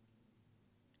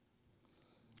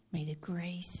 May the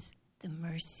grace, the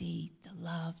mercy, the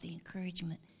love, the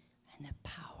encouragement, and the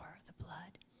power of the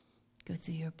blood go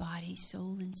through your body,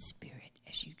 soul, and spirit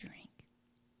as you drink.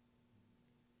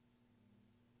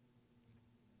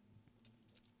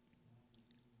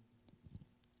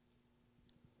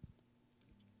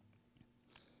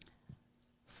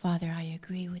 Father, I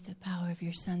agree with the power of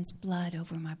your Son's blood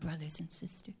over my brothers and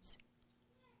sisters.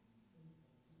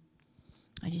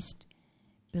 I just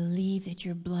believe that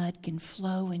your blood can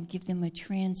flow and give them a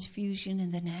transfusion in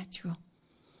the natural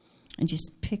and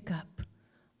just pick up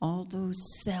all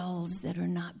those cells that are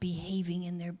not behaving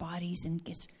in their bodies and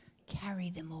just carry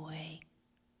them away.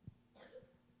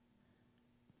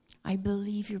 I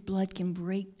believe your blood can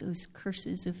break those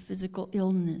curses of physical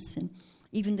illness and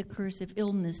even the curse of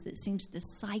illness that seems to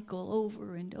cycle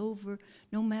over and over.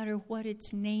 No matter what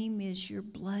its name is, your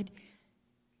blood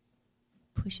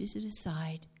pushes it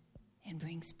aside and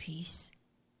brings peace.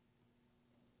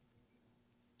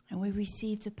 And we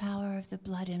receive the power of the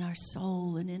blood in our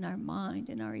soul and in our mind,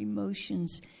 in our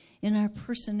emotions, in our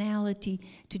personality,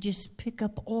 to just pick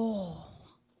up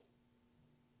all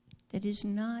that is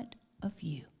not of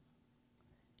you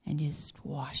and just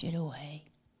wash it away.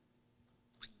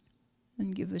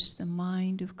 And give us the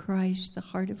mind of Christ, the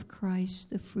heart of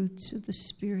Christ, the fruits of the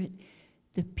Spirit,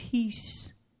 the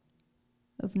peace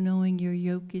of knowing your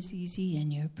yoke is easy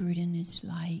and your burden is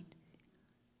light.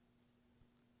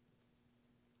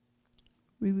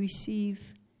 We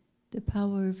receive the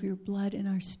power of your blood in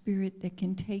our spirit that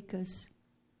can take us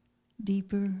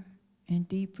deeper and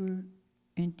deeper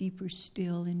and deeper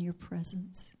still in your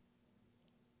presence.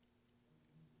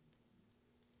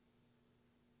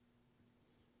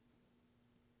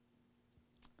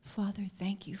 Father,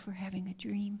 thank you for having a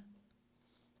dream.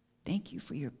 Thank you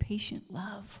for your patient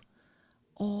love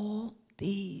all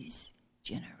these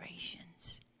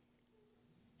generations.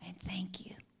 And thank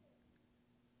you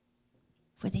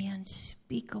for the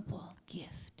unspeakable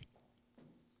gift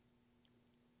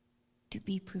to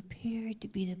be prepared to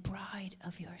be the bride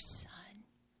of your Son.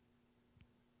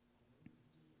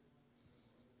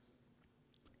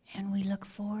 And we look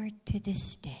forward to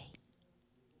this day.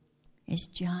 As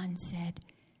John said,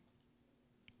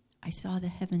 I saw the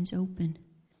heavens open,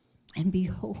 and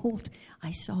behold,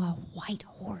 I saw a white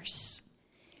horse.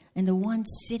 And the one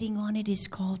sitting on it is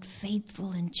called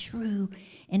Faithful and True.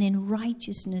 And in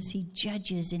righteousness he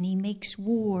judges and he makes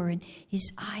war. And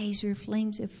his eyes are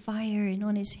flames of fire, and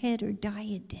on his head are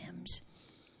diadems.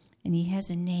 And he has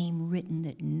a name written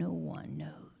that no one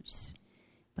knows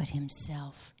but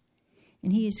himself.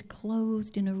 And he is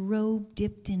clothed in a robe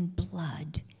dipped in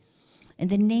blood. And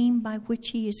the name by which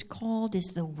he is called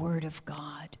is the Word of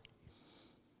God.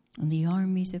 And the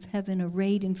armies of heaven,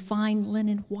 arrayed in fine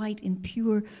linen, white and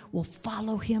pure, will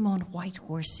follow him on white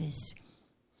horses.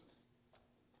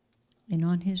 And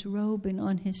on his robe and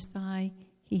on his thigh,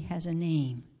 he has a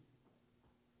name: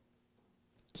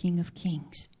 King of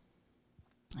Kings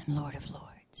and Lord of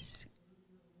Lords.